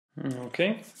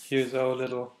Okay, here's our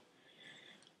little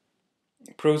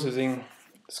processing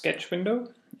sketch window,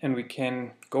 and we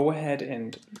can go ahead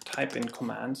and type in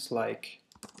commands like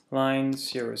line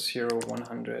 0, 0,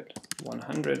 100,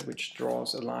 100, which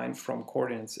draws a line from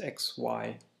coordinates x,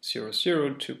 y, 0,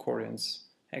 0 to coordinates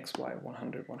x, y,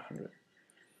 100, 100.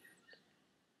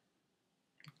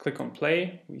 Click on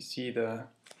play, we see the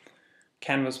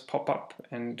canvas pop up,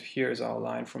 and here's our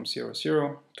line from 0,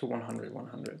 0 to 100,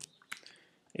 100.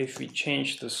 If we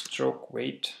change the stroke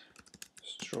weight,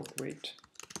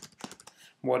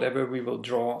 whatever we will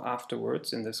draw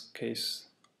afterwards, in this case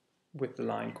with the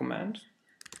line command,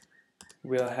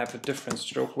 we'll have a different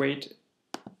stroke weight,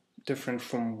 different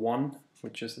from 1,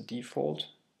 which is the default.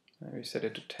 We set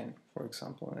it to 10, for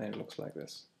example, and it looks like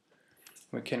this.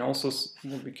 What we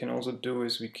can also do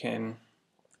is we can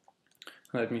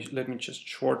let me just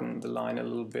shorten the line a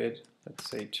little bit. Let's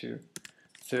say to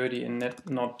 30 and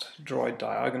not draw it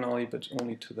diagonally, but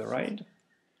only to the right.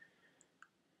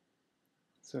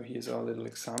 So here's our little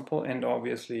example, and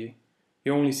obviously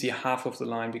you only see half of the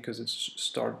line because it's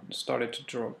started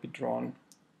to be drawn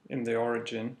in the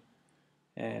origin,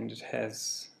 and it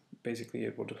has basically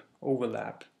it would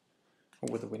overlap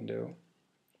over the window.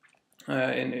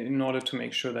 And in order to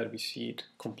make sure that we see it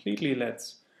completely,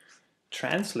 let's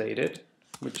translate it,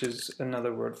 which is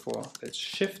another word for let's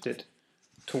shift it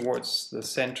towards the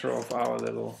center of our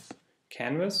little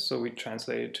canvas. So we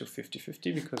translate it to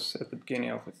 50-50 because at the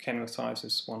beginning of the canvas size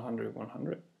is 100,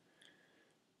 100.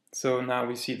 So now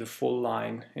we see the full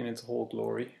line in its whole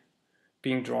glory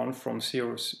being drawn from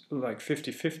 0, like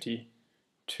 50-50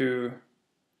 to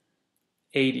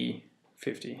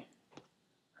 80-50.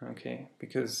 Okay,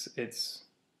 because it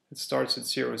starts at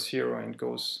 0, 0 and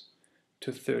goes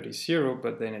to 30, 0,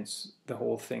 but then the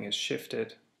whole thing is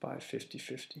shifted by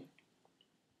 50-50.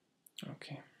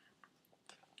 Okay.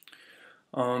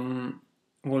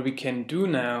 What we can do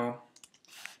now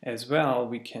as well,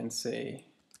 we can say,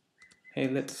 hey,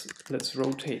 let's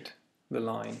rotate the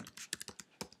line.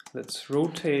 Let's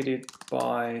rotate it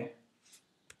by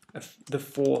a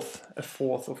fourth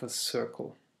of a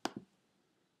circle.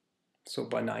 So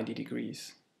by 90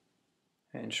 degrees.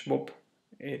 And shwhoop,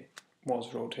 it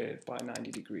was rotated by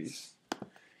 90 degrees.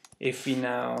 If we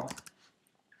now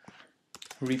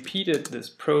repeated this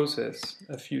process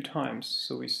a few times,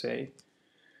 so we say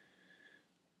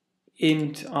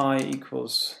int I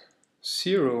equals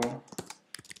 0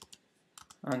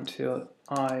 until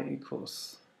I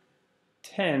equals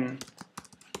 10,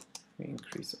 we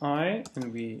increase I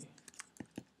and we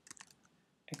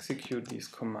execute these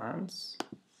commands,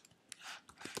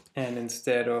 and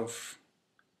instead of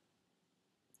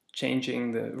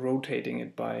rotating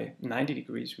it by 90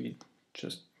 degrees, we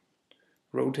just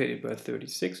rotate it by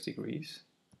 36 degrees.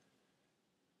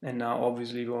 And now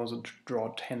obviously we also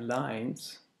draw 10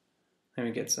 lines, and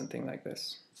we get something like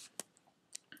this.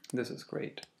 This is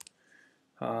great.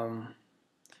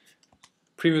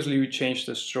 Previously we changed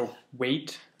the stroke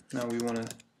weight. Now we want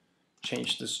to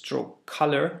change the stroke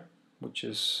color, which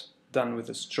is done with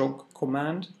the stroke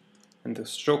command. And the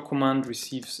stroke command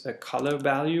receives a color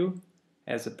value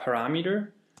as a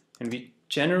parameter, and we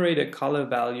generate a color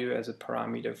value as a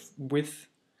parameter with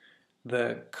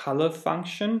the color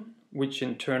function, which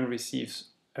in turn receives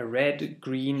a red,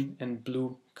 green, and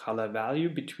blue color value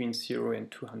between 0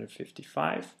 and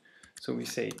 255. So we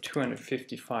say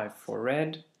 255 for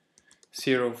red,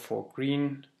 0 for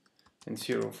green, and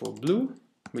 0 for blue,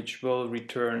 which will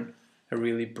return a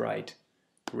really bright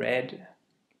red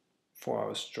for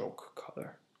our stroke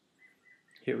color.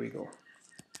 Here we go.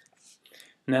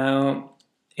 Now,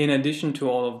 in addition to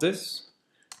all of this,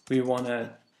 we want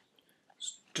to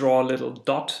draw a little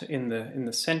dot in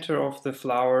the center of the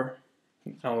flower.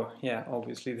 Oh yeah,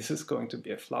 obviously this is going to be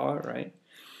a flower, right?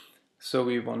 So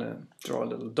we want to draw a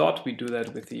little dot. We do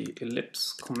that with the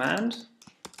ellipse command,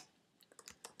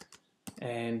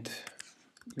 and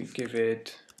we give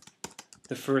it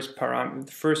the first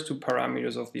two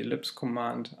parameters of the ellipse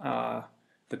command are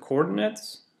the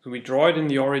coordinates. So we draw it in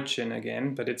the origin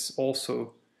again, but it's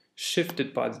also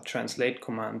shifted by the translate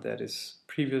command that is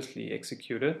previously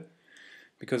executed,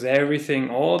 because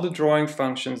everything, all the drawing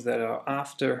functions that are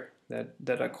after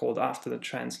that are called after the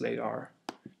translate are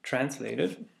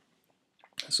translated.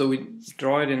 So we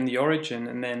draw it in the origin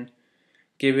and then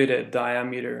give it a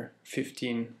diameter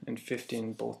 15 and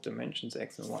 15, both dimensions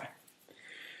x and y.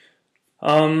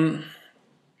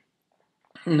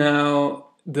 Now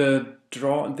the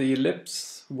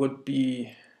ellipse would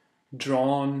be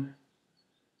drawn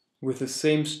with the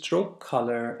same stroke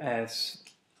color as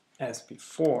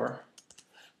before,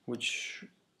 which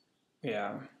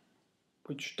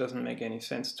which doesn't make any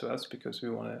sense to us because we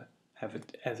want to have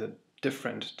it as a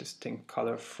different, distinct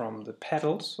color from the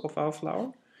petals of our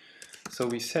flower. So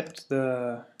we set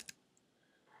the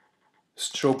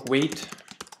stroke weight,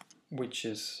 which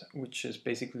is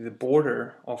basically the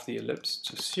border of the ellipse,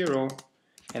 to 0,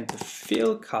 and the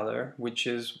fill color, which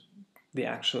is the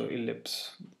actual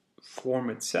ellipse form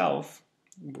itself,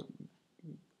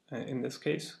 in this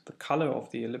case the color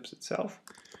of the ellipse itself,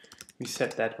 we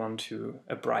set that one to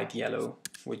a bright yellow,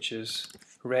 which is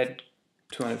red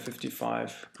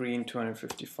 255, green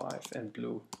 255, and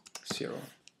blue 0.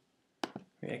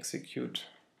 We execute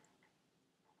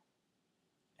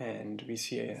and we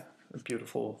see a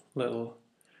beautiful little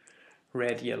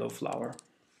red-yellow flower.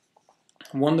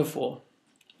 Wonderful.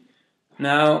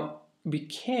 Now we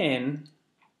can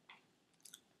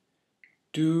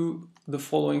do the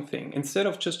following thing. Instead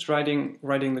of just writing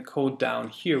the code down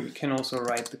here, we can also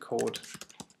write the code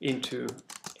into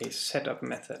a setup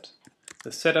method.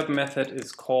 The setup method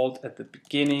is called at the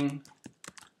beginning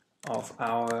of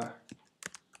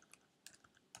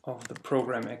the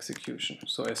program execution.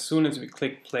 So as soon as we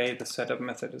click play, the setup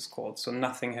method is called. So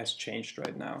nothing has changed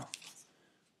right now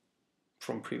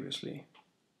from previously.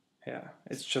 Yeah,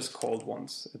 it's just called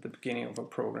once at the beginning of a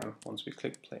program once we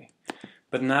click play.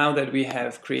 But now that we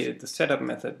have created the setup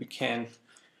method, we can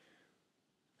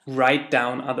write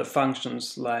down other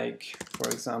functions like, for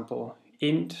example,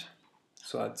 int.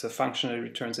 So it's a function that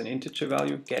returns an integer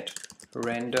value, get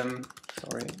random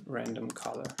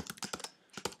color.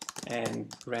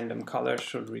 And random color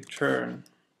should return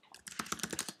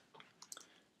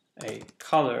a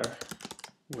color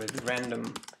with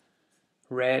random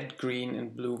red, green,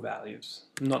 and blue values.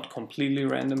 Not completely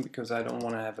random because I don't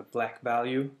want to have a black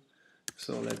value.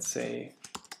 So let's say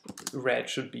red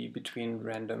should be between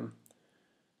random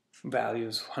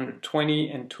values 120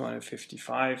 and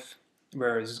 255,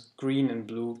 whereas green and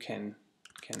blue can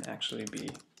actually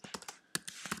be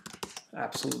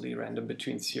absolutely random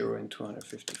between 0 and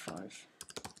 255.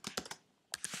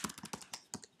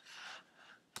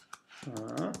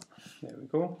 There we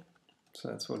go. So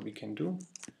that's what we can do.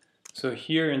 So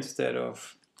here, instead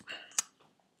of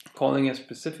calling a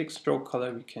specific stroke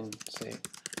color, we can say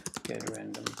get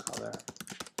random color,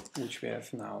 which we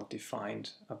have now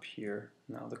defined up here.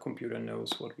 Now the computer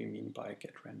knows what we mean by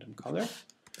get random color.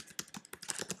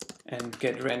 And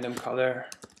get random color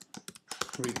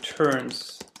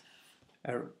returns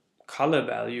a color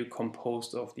value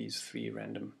composed of these 3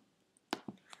 random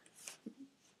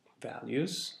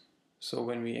values. So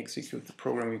when we execute the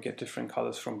program, we get different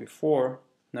colors from before.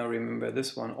 Now remember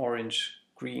this one, orange,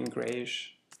 green,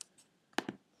 grayish.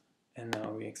 And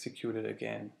now we execute it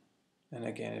again. And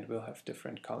again, it will have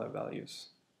different color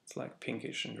values. It's like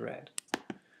pinkish and red.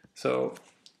 So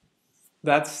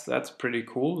that's pretty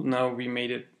cool. Now we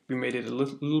made it a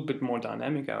little bit more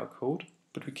dynamic, our code,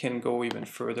 but we can go even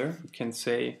further. We can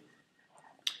say,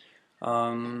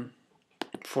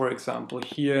 for example,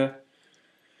 here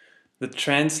the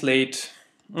translate.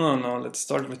 Oh no, let's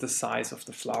start with the size of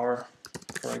the flower.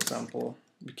 For example,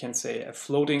 we can say a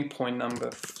floating point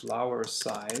number flower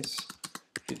size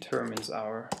determines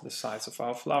the size of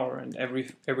our flower, and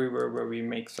everywhere where we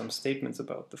make some statements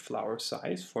about the flower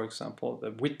size, for example,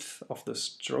 the width of the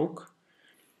stroke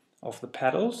of the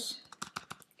petals,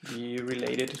 we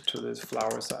relate it to this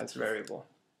flower size variable.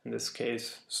 In this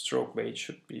case, stroke weight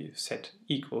should be set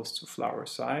equals to flower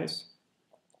size.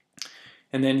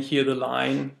 And then here the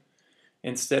line,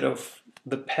 instead of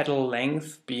the petal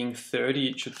length being 30,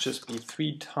 it should just be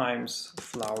 3 times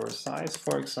flower size,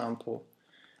 for example.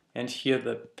 And here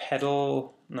the the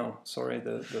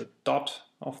dot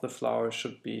of the flower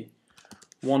should be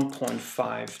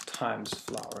 1.5 times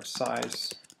flower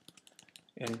size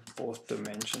in both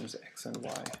dimensions x and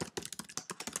y.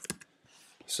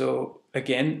 So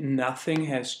again, nothing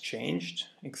has changed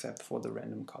except for the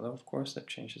random color, of course, that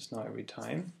changes now every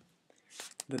time.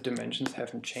 The dimensions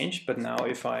haven't changed, but now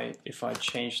if I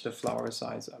change the flower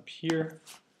size up here,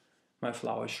 my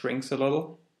flower shrinks a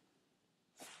little.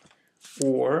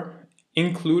 Or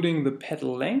including the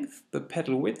petal length, the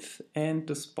petal width, and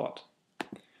the spot.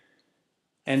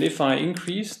 And if I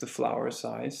increase the flower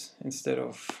size, instead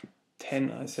of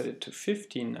 10, I set it to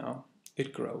 15 now,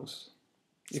 it grows.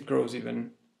 It grows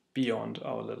even beyond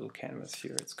our little canvas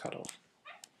here, it's cut off.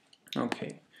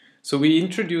 Okay, so we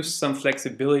introduced some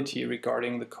flexibility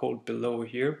regarding the code below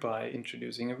here by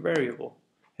introducing a variable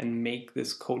and make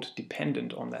this code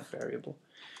dependent on that variable.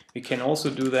 We can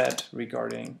also do that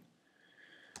regarding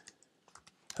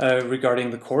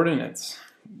the coordinates.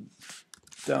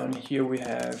 Down here we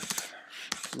have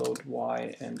float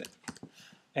y and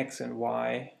x and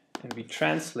y, and we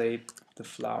translate the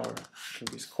flower to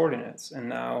these coordinates. And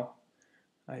now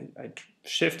I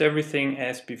shift everything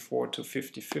as before to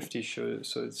 50-50,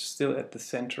 so it's still at the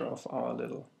center of our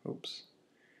little,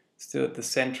 still at the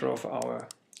center of our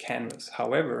canvas.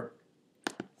 However,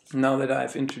 now that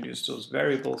I've introduced those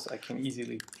variables, I can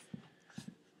easily,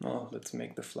 well, let's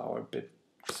make the flower a bit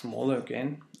smaller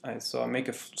again. So I make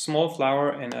a small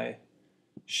flower and I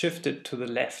shift it to the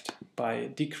left by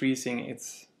decreasing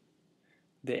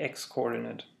the x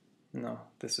coordinate. Now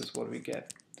this is what we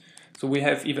get. So we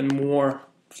have even more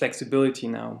flexibility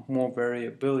now, more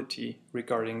variability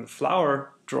regarding the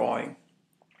flower drawing.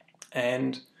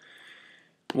 And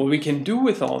what we can do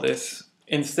with all this,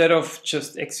 instead of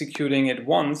just executing it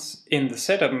once in the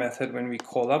setup method when we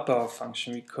call up our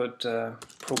function, we could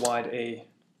provide a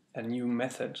new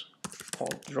method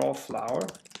called drawFlower.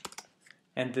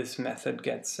 And this method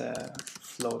gets a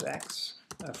float x,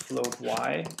 a float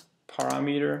y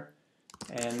parameter,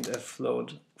 and a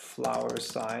float flower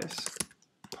size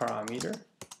parameter.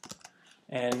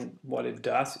 And what it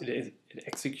does, it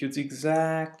executes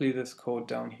exactly this code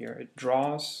down here. It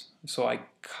draws, so I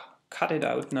cut it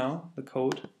out now, the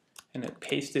code, and I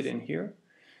paste it in here.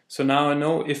 So now I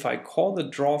know if I call the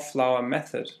drawFlower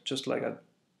method, just like I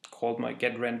called my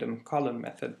getRandomColor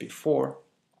method before,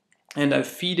 and I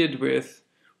feed it with,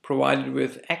 provided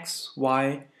with x,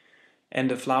 y,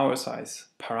 and the flower size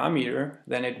parameter,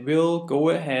 then it will go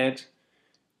ahead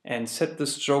and set the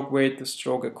stroke weight, the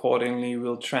stroke accordingly,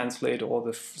 will translate all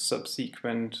the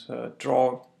subsequent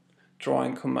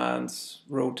drawing commands,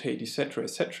 rotate, etc.,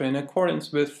 etc., in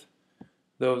accordance with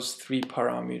those 3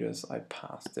 parameters I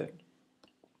passed it.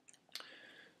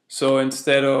 So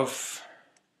instead of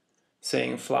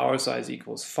saying flower size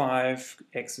equals 5,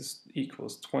 x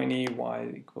equals 20,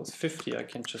 y equals 50, I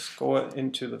can just go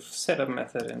into the setup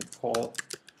method and call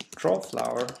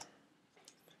drawFlower.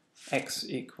 X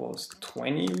equals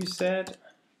 20 we said,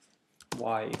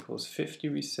 y equals 50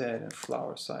 we said, and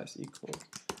flower size equals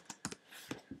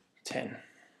 10.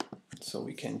 So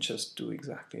we can just do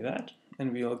exactly that,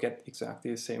 and we'll get exactly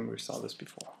the same result as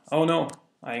before. Oh no,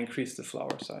 I increased the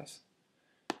flower size.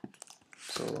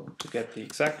 So to get the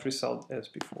exact result as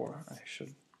before, I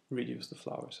should reduce the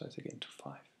flower size again to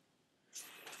 5.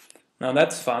 Now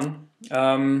that's fun.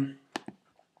 And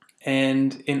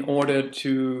in order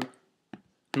to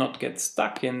not get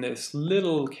stuck in this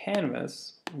little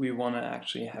canvas, we want to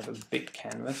actually have a big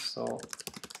canvas. So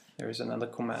there is another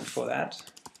command for that.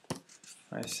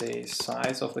 I say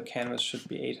size of the canvas should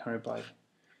be 800 by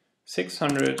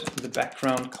 600. The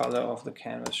background color of the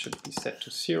canvas should be set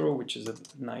to 0, which is a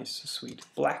nice sweet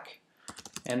black.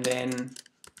 And then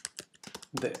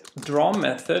the draw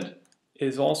method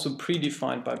is also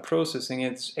predefined by processing.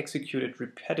 It's executed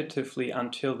repetitively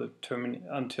until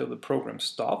the program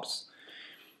stops.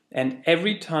 And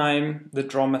every time the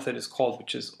draw method is called,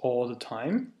 which is all the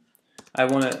time, I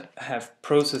want to have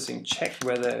processing check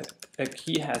whether a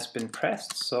key has been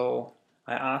pressed. So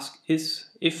I ask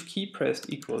if key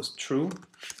pressed equals true.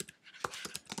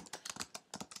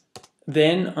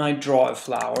 Then I draw a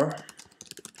flower,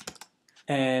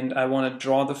 and I want to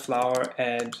draw the flower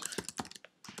at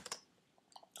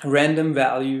random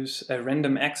values, a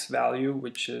random x value,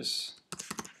 which is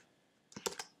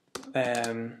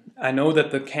I know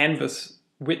that the canvas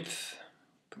width,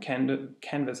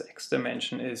 canvas x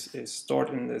dimension is stored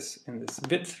in this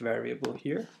width variable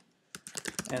here,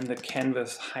 and the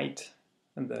canvas height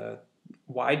and the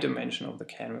y dimension of the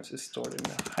canvas is stored in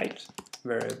the height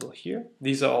variable here.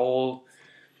 These are all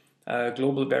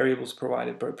global variables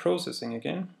provided by processing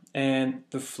again, and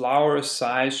the flower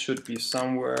size should be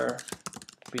somewhere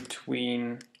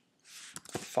between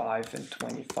 5 and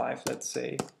 25, let's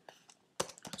say.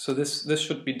 So this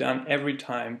should be done every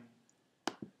time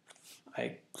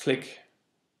I click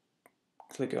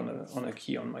on a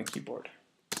key on my keyboard.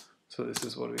 So this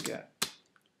is what we get.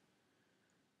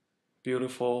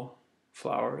 Beautiful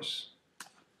flowers.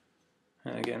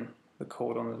 And again, the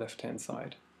code on the left-hand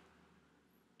side.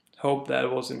 Hope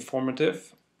that was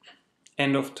informative.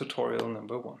 End of tutorial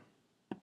number 1.